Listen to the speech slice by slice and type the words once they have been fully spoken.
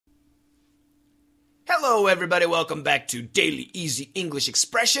Hello, everybody. Welcome back to Daily Easy English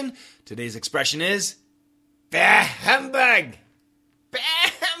Expression. Today's expression is bah humbug. Bah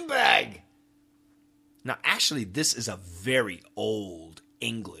humbug. Now, actually, this is a very old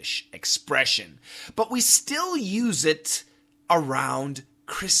English expression, but we still use it around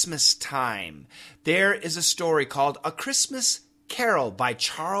Christmas time. There is a story called A Christmas Carol by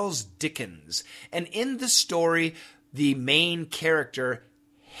Charles Dickens, and in the story, the main character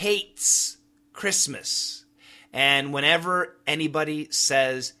hates Christmas. And whenever anybody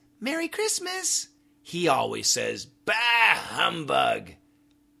says, Merry Christmas, he always says, bah humbug.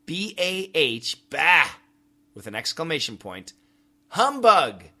 B-A-H, bah, with an exclamation point.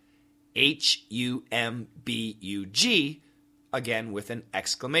 Humbug, H-U-M-B-U-G, again with an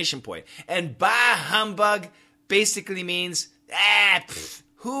exclamation point. And bah humbug basically means,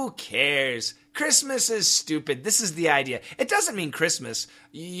 who cares? Christmas is stupid. This is the idea. It doesn't mean Christmas.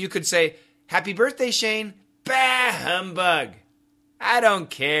 You could say, Happy birthday, Shane. Bah humbug. I don't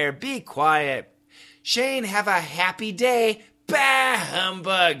care. Be quiet. Shane, have a happy day. Bah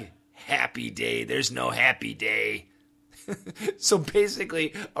humbug. Happy day. There's no happy day. So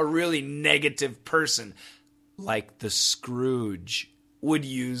basically, a really negative person, like the Scrooge, would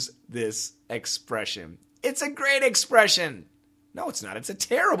use this expression. It's a great expression. No, it's not. It's a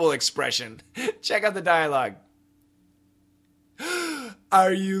terrible expression. Check out the dialogue.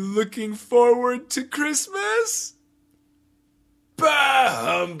 Are you looking forward to Christmas? Bah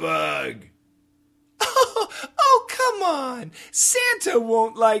humbug. Oh, come on. Santa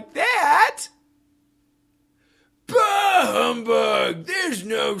won't like that. Bah humbug. There's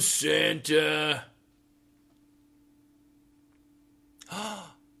no Santa.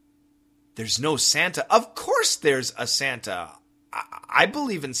 There's no Santa. Of course there's a Santa. I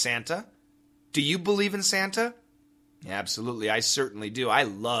believe in Santa. Do you believe in Santa? Absolutely, I certainly do. I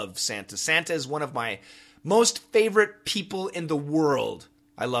love Santa. Santa is one of my most favorite people in the world.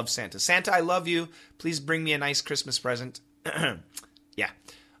 I love Santa. Santa, I love you. Please bring me a nice Christmas present. Yeah.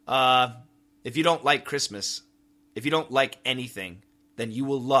 If you don't like Christmas, if you don't like anything, then you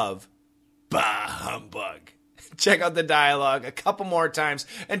will love bah humbug. Check out the dialogue a couple more times,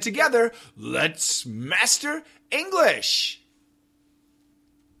 and together, let's master English.